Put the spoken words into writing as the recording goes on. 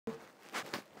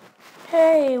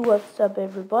Hey, what's up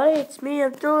everybody? It's me,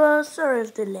 Abdullah. Sorry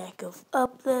for the lack of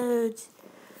uploads.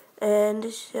 And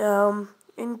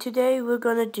today we're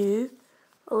gonna do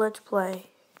a let's play.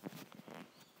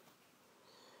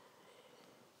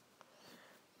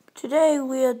 Today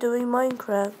we are doing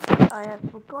Minecraft. I have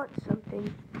forgot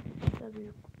something. I'll be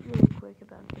really quick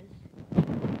about this.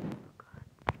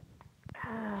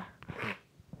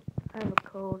 I have a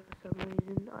cold for some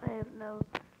reason. I have no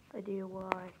idea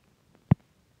why.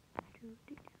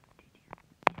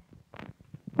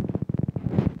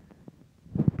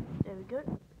 There we go.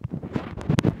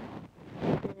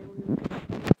 And we will get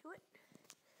into it.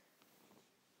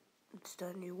 It's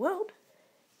the new world.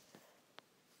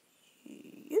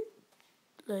 Yep.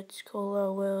 Let's call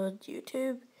our world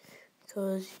YouTube,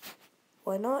 because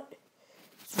why not?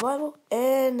 Survival,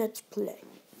 and let's play.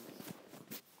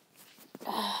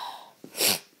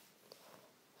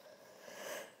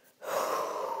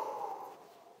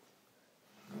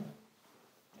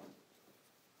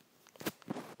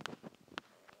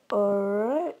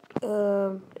 Alright,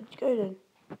 let's go then.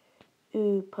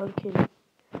 Ooh, pumpkin.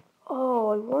 Oh,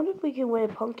 I wonder if we can wear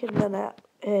pumpkins on our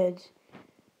heads.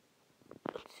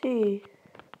 Let's see.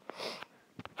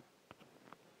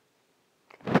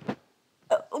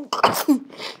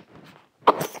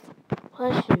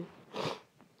 Bless you.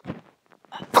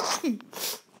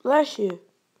 Bless you.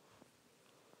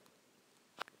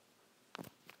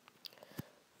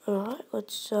 Alright,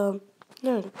 let's, no,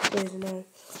 there's no.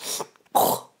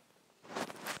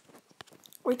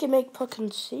 We can make pumpkin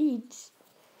seeds.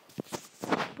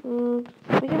 We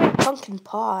can make pumpkin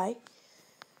pie.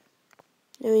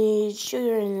 Then we need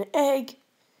sugar and an egg.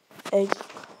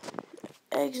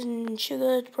 Eggs and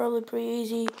sugar, it's probably pretty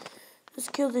easy. Let's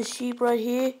kill this sheep right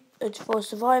here. It's for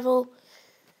survival.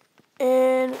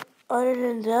 And other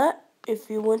than that, if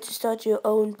you want to start your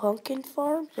own pumpkin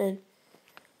farm, then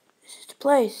this is the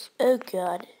place. Oh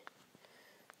god.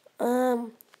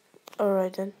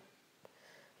 Alright then.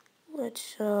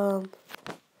 Let's, so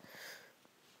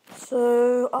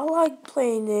I like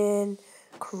playing in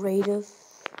creative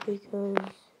because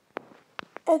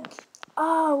eggs.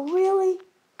 Oh, really?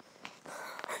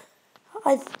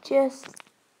 I just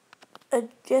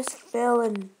fell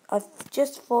and I've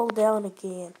just fall down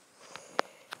again.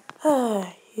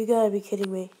 You gotta be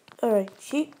kidding me. Alright,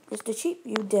 sheep, Mr. Sheep,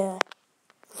 you die.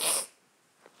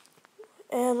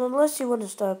 And unless you want to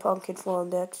start a pumpkin farm,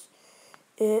 that's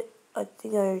it. I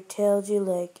think I told you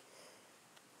like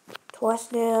twice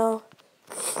now.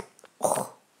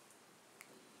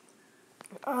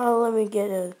 Oh, let me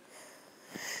get a...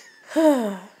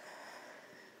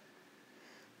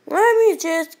 Let me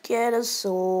just get a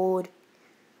sword.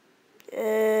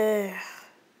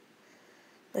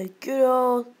 Like good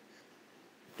old...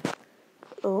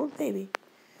 Oh, baby.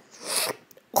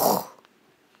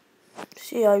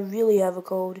 See, I really have a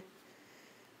cold.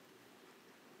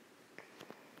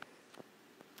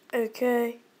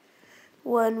 Okay.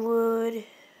 One wood.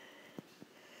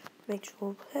 Make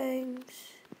sure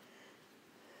planks.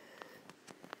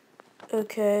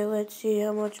 Okay, let's see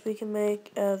how much we can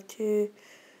make out of two.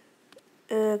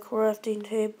 Crafting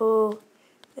table.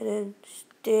 And then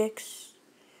sticks.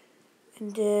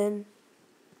 And then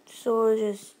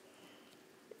swords.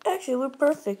 Actually, we're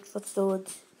perfect for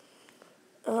swords.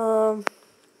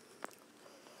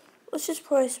 Let's just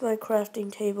place my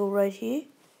crafting table right here.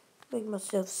 Make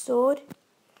myself a sword.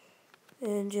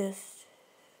 And just...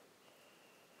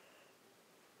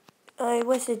 I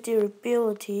wasted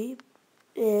durability.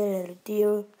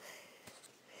 You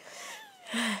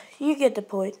get the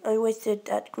point. I wasted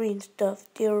that green stuff.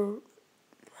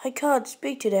 I can't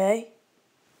speak today.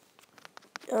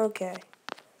 Okay.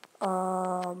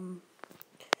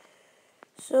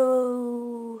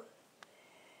 So...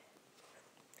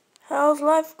 How's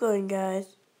life going,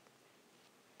 guys?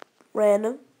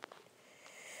 Random.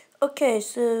 Okay,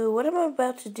 so what I'm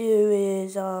about to do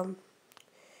is,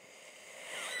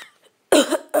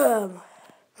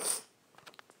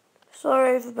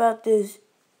 sorry about this.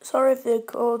 Sorry if the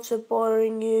colds are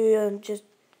bothering you, and just,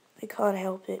 I can't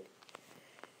help it.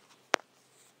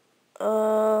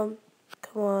 Come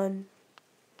on.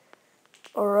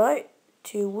 Alright,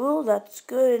 2 wool, that's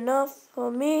good enough for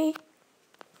me.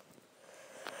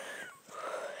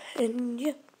 And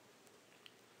yeah.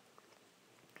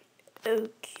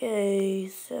 Okay,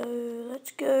 so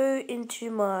let's go into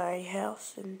my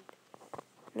house and...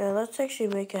 No, let's actually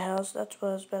make a house, that's what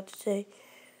I was about to say.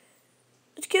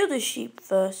 Let's kill the sheep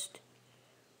first,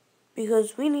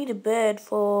 because we need a bed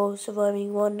for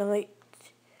surviving one night.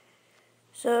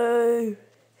 So,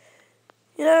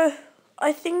 you know,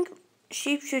 I think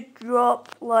sheep should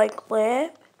drop like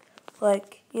lamb,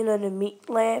 like, you know, the meat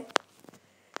lamb.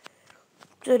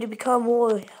 so they become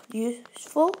more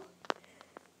useful.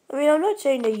 I mean, I'm not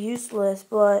saying they're useless,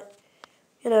 but,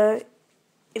 you know,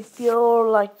 if you're,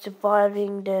 like,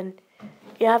 surviving, then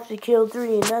you have to kill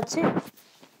 3 and that's it.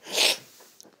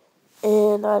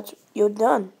 And you're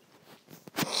done.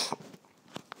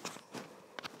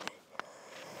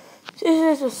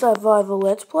 This is a survival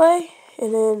let's play.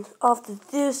 And then after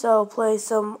this, I'll play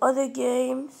some other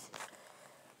games.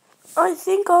 I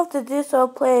think after this, I'll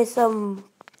play some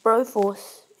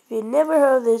Broforce. If you've never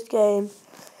heard of this game,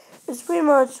 it's pretty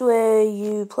much where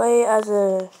you play as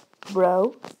a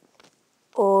bro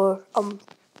or a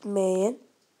man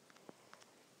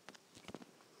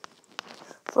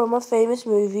from a famous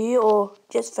movie or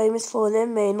just famous for their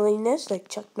manliness, like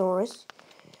Chuck Norris.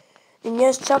 And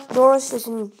yes, Chuck Norris is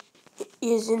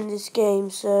in this game,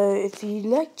 so if you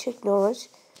like Chuck Norris,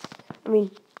 I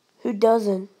mean, who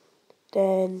doesn't,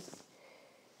 then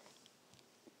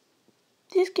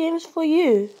this game is for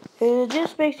you. And it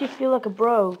just makes you feel like a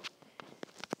bro.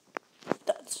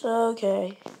 That's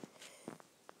okay.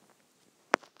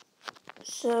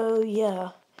 So, yeah.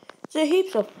 It's a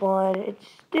heaps of fun. It's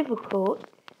difficult.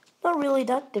 Not really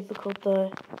that difficult,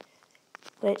 though.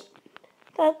 Wait,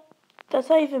 does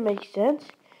that even make sense?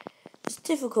 It's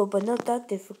difficult, but not that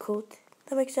difficult.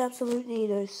 That makes absolutely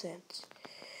no sense.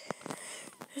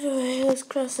 So, let's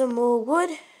craft some more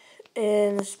wood.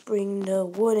 And let's bring the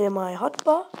wood in my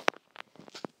hotbar.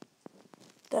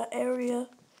 That area.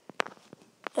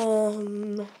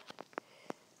 And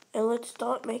let's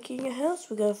start making a house.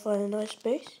 We gotta find a nice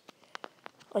space.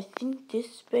 I think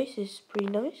this space is pretty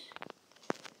nice.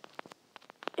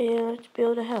 And let's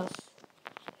build a house.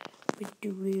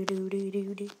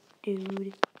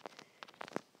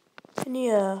 And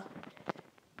yeah.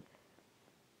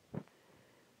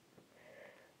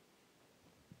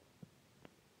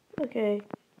 Okay.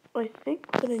 I think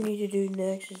what I need to do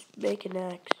next is make an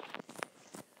axe.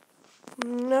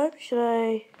 No, should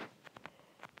I?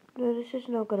 No, this is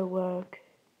not gonna work.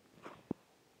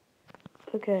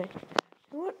 Okay.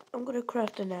 You know what? I'm gonna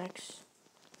craft an axe.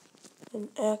 An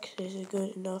axe is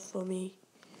good enough for me.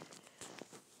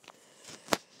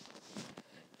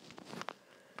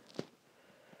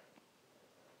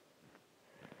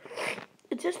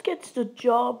 It just gets the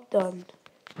job done.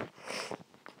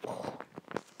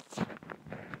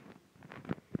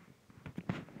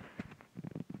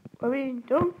 I mean,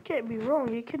 don't get me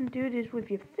wrong, you can do this with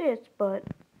your fist, but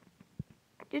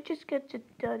it just gets it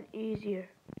done easier.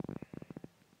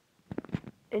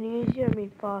 And easier, I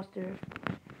mean faster.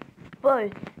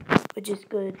 Both, which is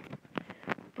good.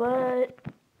 But,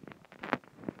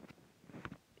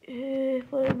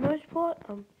 for the most part,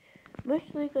 I'm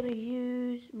mostly gonna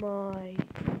use my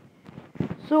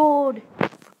sword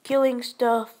for killing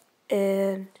stuff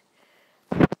and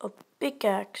a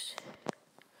pickaxe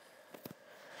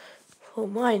for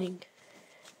mining.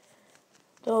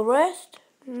 The rest,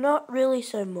 not really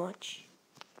so much.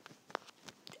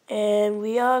 And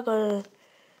we are gonna,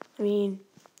 I mean,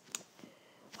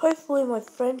 hopefully my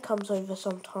friend comes over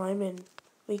sometime and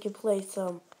we can play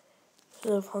some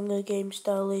sort of Hunger Games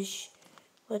stylish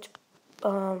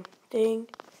thing.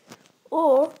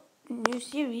 Or a new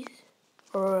series,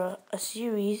 or a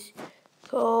series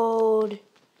called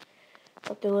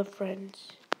Outdoor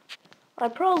Friends. I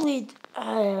probably,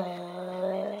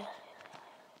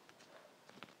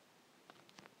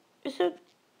 is it,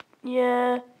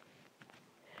 yeah.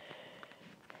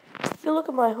 If you look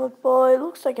at my hotbar, it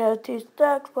looks like I have 2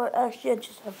 stacks, but actually I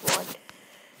just have 1.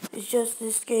 It's just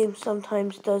this game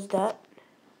sometimes does that.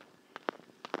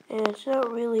 And it's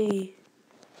not really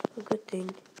a good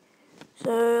thing.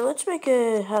 So let's make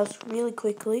a house really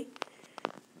quickly.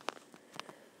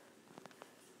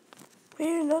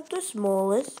 Maybe not the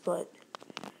smallest, but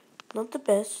not the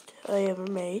best I ever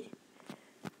made.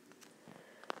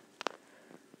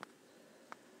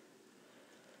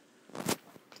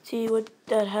 See what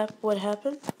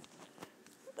happened?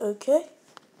 Okay.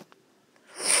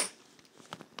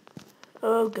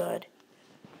 Oh god.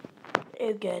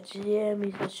 Oh god, the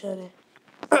enemies are trying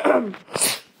to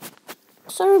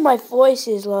some of my voice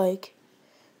is like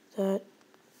that.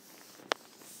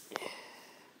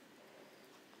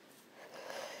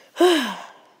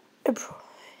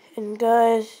 And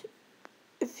guys,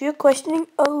 if you're questioning,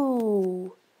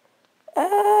 oh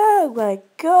my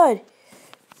god,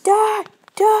 die,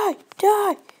 die,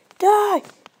 die, die,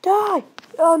 die,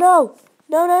 oh no,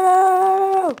 no, no, no,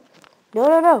 no, no,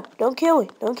 no, no, don't kill me,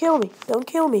 don't kill me, don't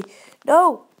kill me,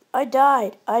 no, I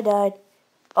died,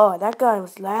 oh, that guy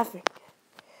was laughing,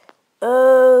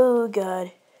 oh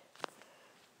god,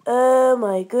 oh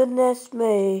my goodness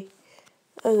me,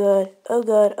 oh god, oh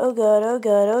god, oh god, oh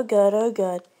god, oh god, oh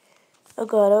god, Oh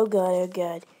god, oh god, oh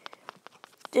god.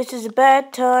 This is a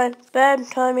bad time, bad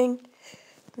timing.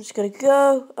 I'm just gonna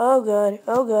go. Oh god,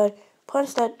 oh god.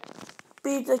 Punch that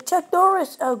beat like Chuck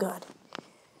Norris. Oh god.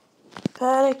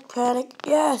 Panic, panic,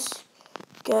 yes.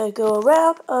 Gotta go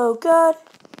around. Oh god.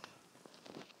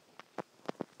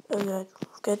 Oh god.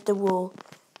 Get the wool.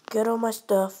 Get all my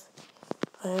stuff.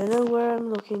 I don't know where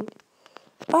I'm looking.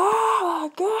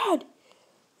 Oh god.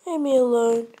 Leave me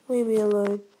alone. Leave me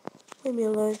alone. Leave me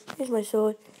alone. Here's my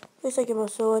sword. At least I get my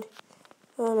sword.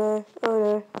 Oh no. Oh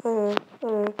no. Oh no.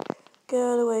 Oh no. Get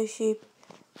out of the way, sheep.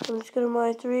 I'm just gonna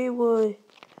mine 3 wood.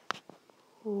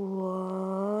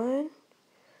 1.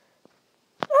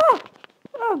 Ah!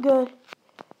 Oh god.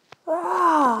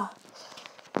 Ah!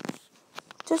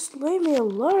 Just leave me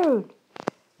alone.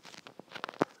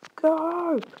 Go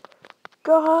home.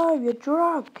 Go home. You're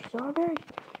drunk, zombie.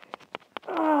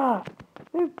 Ah!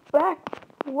 Move back.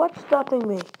 What's stopping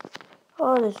me?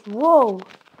 Oh, this wool.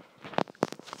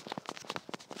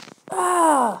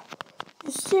 Ah!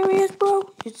 You serious, bro?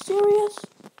 You serious?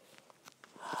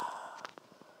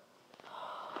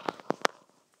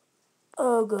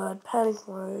 Oh god, panic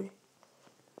mode.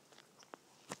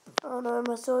 Oh no,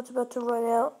 my sword's about to run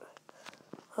out.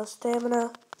 My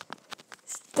stamina.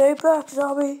 Stay back,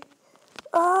 zombie.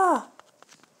 Ah!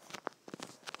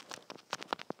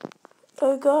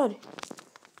 Oh god.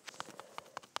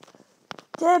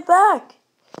 Stay back.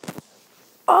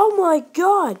 Oh my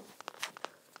god.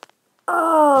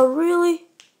 Oh, really?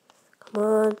 Come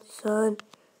on, son.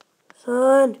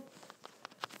 Son.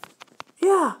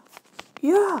 Yeah.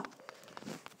 Yeah.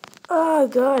 Oh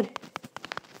god.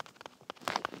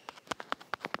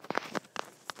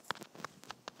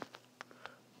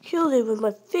 Killed him with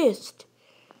my fist.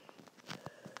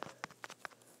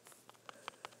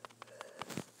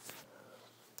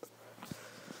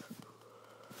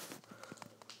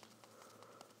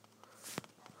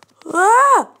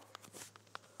 Ah!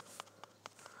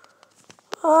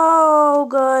 Oh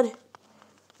god.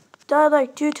 Died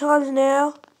like 2 times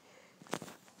now.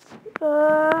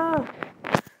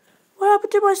 What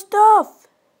happened to my stuff?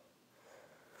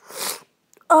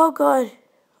 Oh god.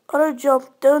 Auto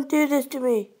jump. Don't do this to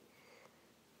me.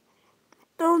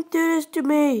 Don't do this to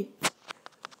me.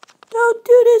 Don't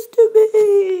do this to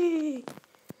me.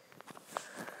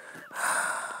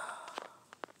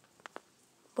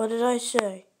 What did I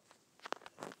say?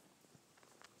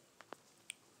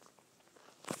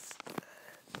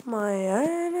 My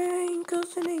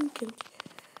ankles and ankles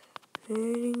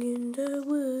hurting in the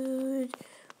wood.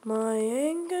 My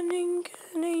anger and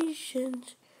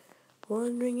inclinations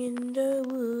wandering in the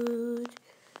wood.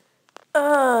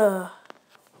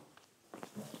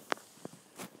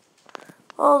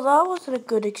 Oh, that wasn't a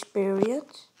good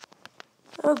experience.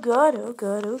 Oh god, oh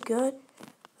god, oh god,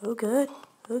 oh god,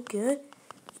 oh god.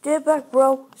 Stand back,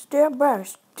 bro. Stand back.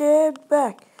 Stand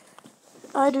back.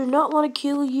 I do not want to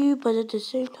kill you, but at the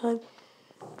same time,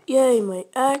 yay, my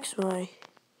axe, my...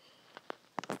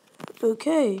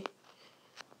 Okay.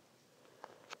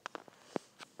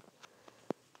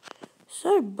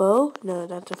 So, bow? No,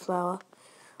 that's a flower.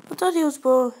 I thought he was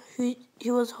bow.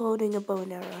 He was holding a bow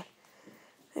and arrow.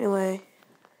 Anyway.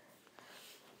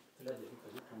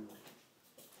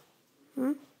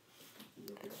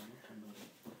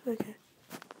 Okay.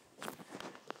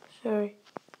 Sorry.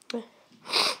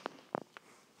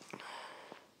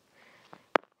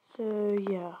 So,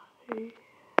 yeah.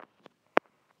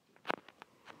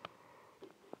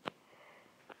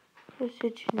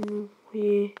 Message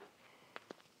here.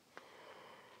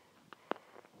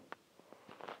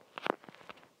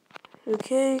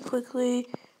 Okay, quickly.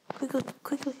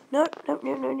 No.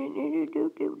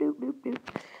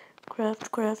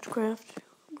 Craft.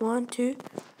 1, 2.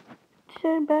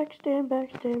 Stand back.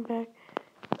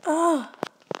 Ah!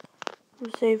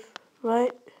 I'm safe,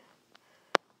 right?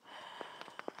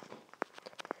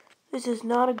 This is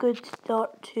not a good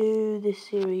start to this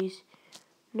series.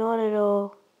 Not at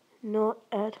all. Not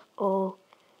at all.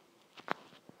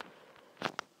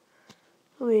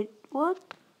 Wait, what?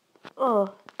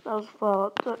 Oh, that was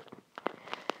fallout.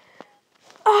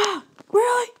 Ah!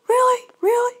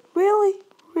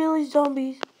 Really,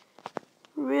 zombies?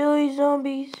 Really,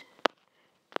 zombies?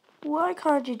 Why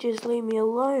can't you just leave me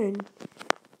alone?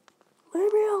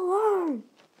 Leave me alone!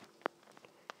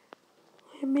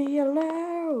 Leave me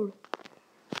alone!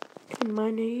 In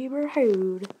my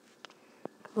neighborhood.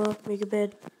 Come on, make a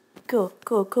bed. Cool.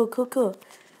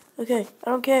 Okay,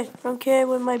 I don't care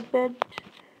with my bed.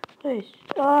 Please.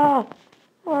 Ah!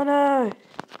 Oh no!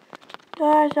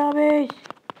 Die, zombies!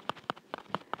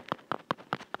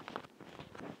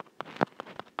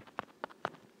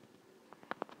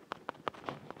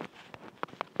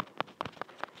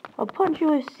 I'll punch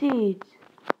you with seeds.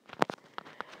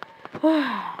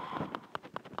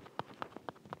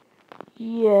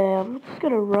 Yeah, I'm just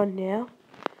gonna run now.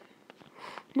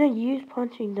 No use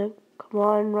punching them. Come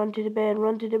on, run to the bed,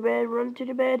 run to the bed, run to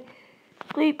the bed.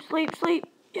 Sleep, sleep, sleep.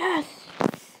 Yes!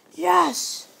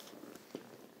 Yes!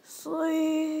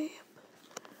 Sleep.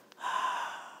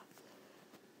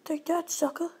 Take that,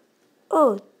 sucker.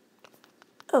 Oh.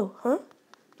 Oh, huh?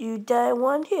 You die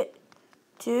one hit.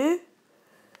 2,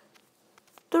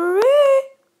 3.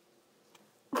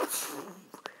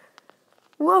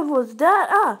 What was that?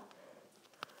 Ah.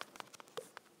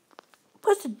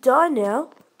 Supposed to die now.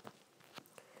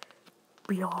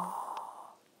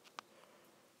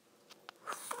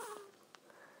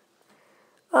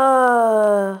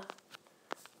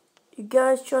 You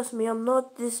guys trust me, I'm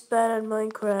not this bad at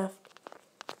Minecraft.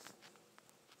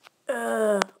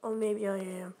 Or maybe I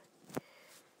am.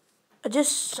 I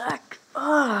just suck.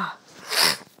 Well,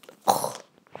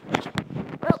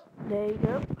 there you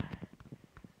go.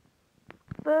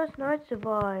 First night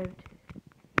survived.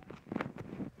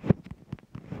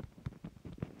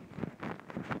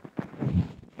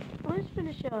 Let's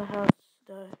finish our house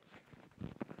though.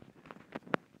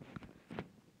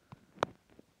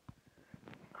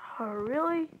 Oh,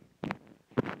 really?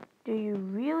 Do you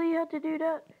really have to do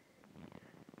that?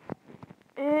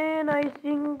 And I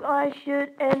think I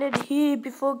should end it here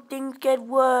before things get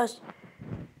worse.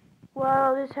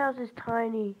 Wow, this house is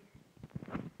tiny.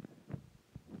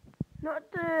 Not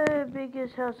the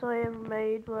biggest house I ever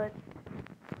made, but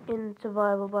in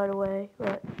survival, by the way.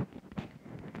 But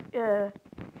yeah,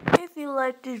 if you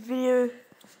like this video,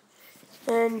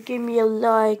 then give me a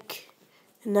like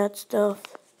and that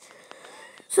stuff.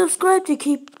 Subscribe to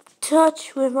keep in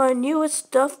touch with my newest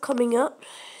stuff coming up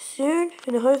soon,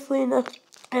 and hopefully next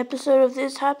episode of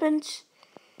this happens.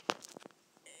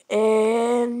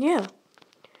 And yeah,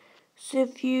 so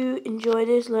if you enjoy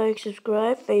this, like,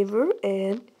 subscribe, favorite,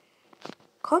 and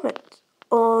comment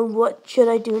on what should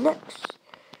I do next.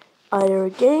 Either a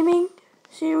gaming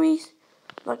series,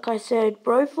 like I said,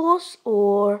 Broforce,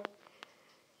 or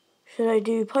should I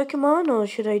do Pokemon, or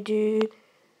should I do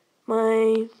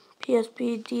my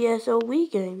PSP, DS, or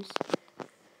Wii games?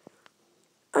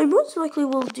 I most likely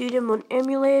will do them on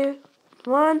emulator.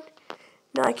 1,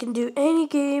 now I can do any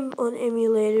game on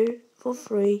emulator for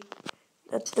free.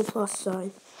 That's the plus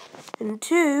side. And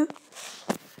 2,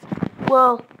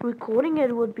 well, recording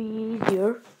it would be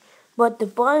easier, but the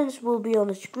buttons will be on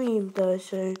the screen though,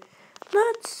 so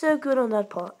not so good on that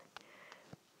part.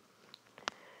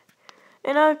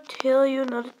 And I'll tell you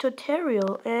another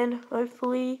tutorial, and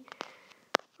hopefully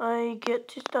I get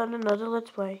to start another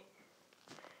Let's Play.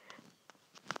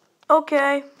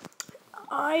 Okay,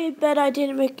 I bet I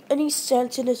didn't make any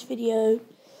sense in this video.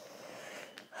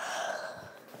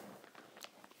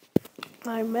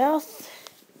 My mouth.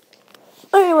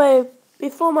 Anyway,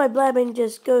 before my blabbing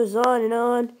just goes on and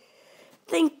on,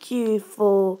 thank you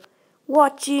for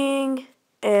watching,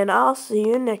 and I'll see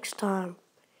you next time.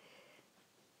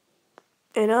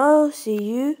 And I'll see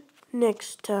you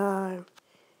next time.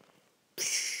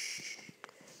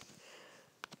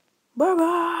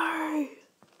 Bye-bye.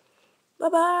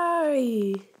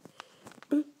 Bye-bye.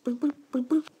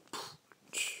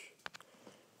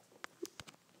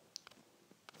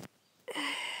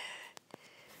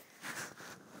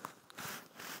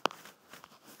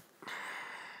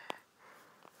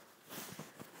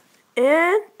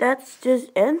 And that's just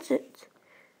ends it.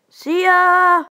 See ya!